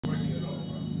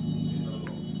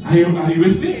Are you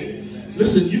with me?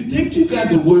 Listen, you think you got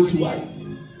the worst wife.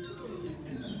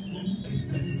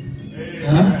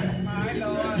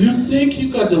 Huh? You think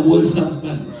you got the worst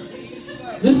husband.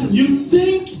 Listen, you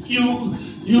think you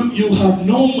have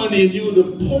no money and you're the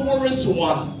poorest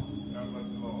one.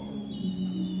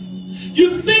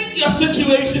 You think your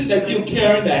situation that you're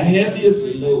carrying the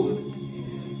heaviest load.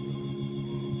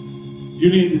 You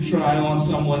need to try on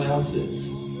someone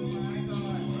else's.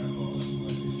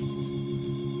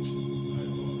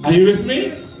 Are you with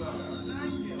me?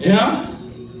 Yeah?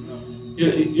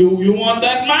 You want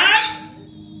that man?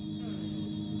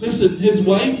 Listen, his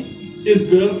wife, his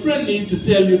girlfriend need to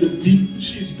tell you the deep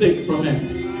she's taken from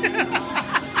him.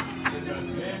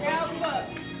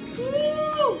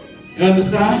 You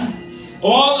understand?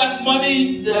 All that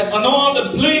money and all the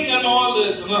bling and all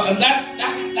the and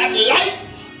that life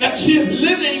that she is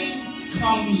living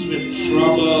comes with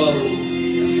trouble.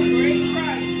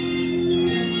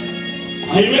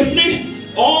 Are you with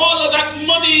me? All of that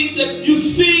money that you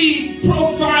see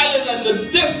profiling and the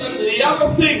this and the other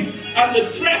thing and the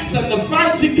dress and the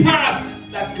fancy cars,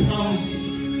 that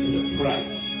comes with a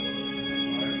price.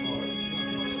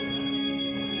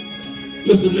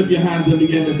 Listen, lift your hands and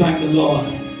begin to thank the Lord.